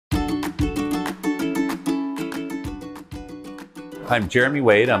I'm Jeremy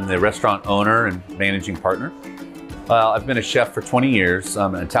Wade. I'm the restaurant owner and managing partner. I've been a chef for 20 years.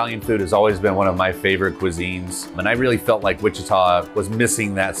 Italian food has always been one of my favorite cuisines, and I really felt like Wichita was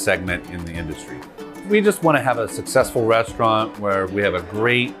missing that segment in the industry. We just want to have a successful restaurant where we have a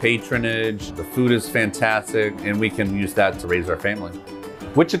great patronage, the food is fantastic, and we can use that to raise our family.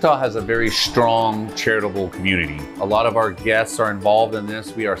 Wichita has a very strong charitable community. A lot of our guests are involved in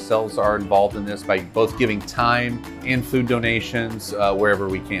this. We ourselves are involved in this by both giving time and food donations wherever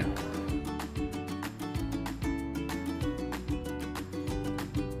we can.